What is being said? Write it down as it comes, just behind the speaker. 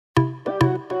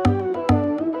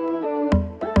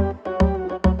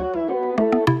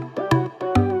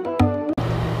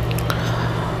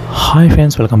Hi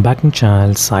friends, welcome back to the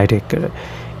channel SciTech.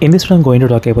 In this video I'm going to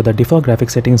talk about the default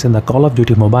graphics settings in the Call of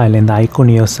Duty Mobile in the iQOO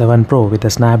Neo 7 Pro with the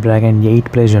Snapdragon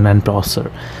 8 Plus Gen 9 processor.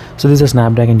 So this is a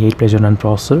Snapdragon 8 Plus Gen 9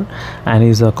 processor and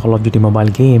is a Call of Duty Mobile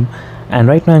game, and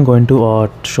right now I'm going to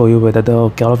show you whether the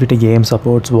Call of Duty game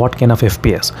supports what kind of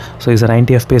FPS. So is a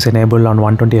 90 FPS enabled on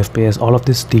 120 FPS. All of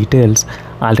these details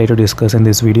I'll try to discuss in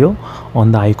this video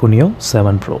on the iQOO Neo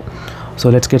 7 Pro. So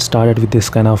let's get started with this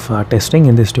kind of testing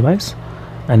in this device,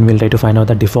 and we'll try to find out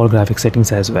the default graphics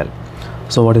settings as well.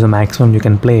 So what is the maximum you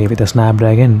can play with a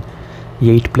Snapdragon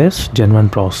 8 Plus Gen 1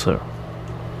 processor.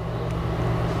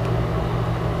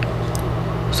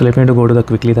 So let me go to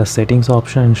the settings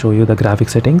option and show you the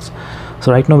graphics settings.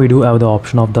 So right now we do have the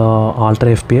option of the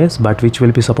ultra FPS, but which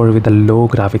will be supported with the low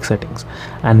graphics settings,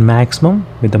 and maximum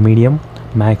with the medium,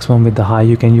 maximum with the high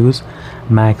you can use,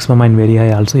 maximum and very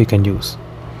high also you can use.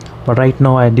 But right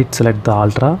now I did select the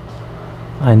ultra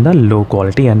and the low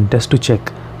quality, and just to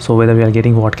check so whether we are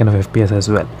getting what kind of FPS as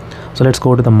well. So let's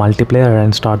go to the multiplayer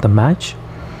and start the match,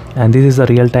 and this is the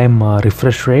real-time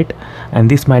refresh rate,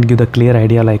 and this might give the clear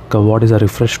idea like what is the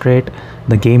refresh rate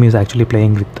the game is actually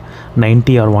playing with,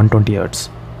 90 or 120 Hz.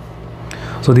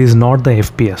 So this is not the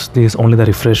FPS, this is only the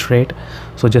refresh rate.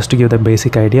 So just to give the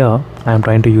basic idea, I am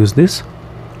trying to use this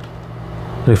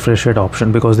refresh rate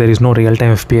option because there is no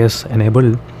real-time FPS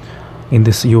enabled in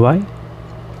this UI.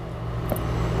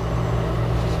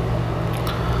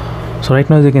 So right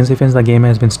now, as you can see friends, the game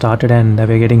has been started and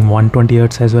we are getting 120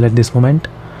 Hz as well at this moment,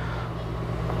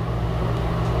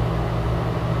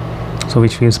 so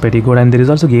which feels pretty good. And there is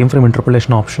also game frame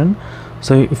interpolation option.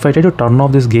 So if I try to turn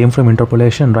off this game frame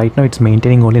interpolation, right now it's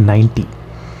maintaining only 90.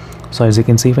 So as you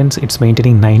can see friends, it's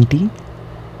maintaining 90,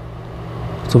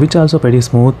 so which also pretty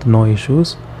smooth, no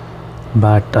issues.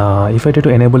 But if I try to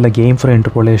enable the game frame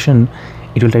interpolation,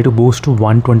 it will try to boost to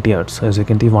 120 Hz. As you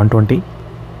can see, 120.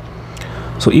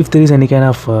 So if there is any kind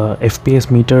of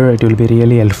FPS meter, it will be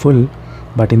really helpful,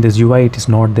 but in this UI it is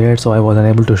not there, so I was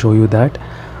unable to show you that.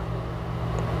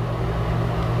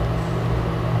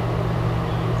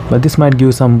 But this might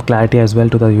give some clarity as well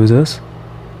to the users.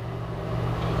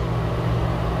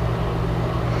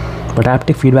 But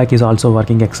haptic feedback is also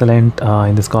working excellent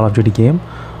in this Call of Duty game.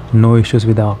 No issues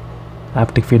with the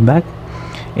haptic feedback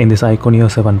in this iQOO Neo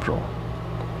 7 Pro.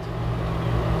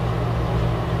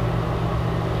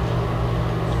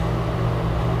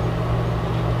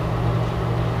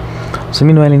 So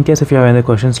meanwhile, in case if you have any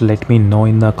questions, let me know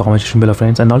in the comment section below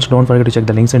friends, and also don't forget to check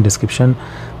the links in description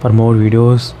for more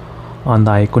videos on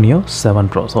the iQOO Neo 7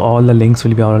 Pro. So all the links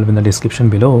will be available in the description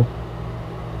below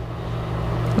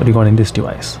regarding this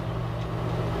device.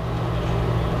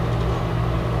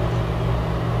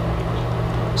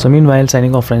 So meanwhile,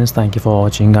 signing off friends, thank you for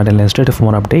watching. Until next time for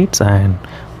more updates, and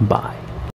bye.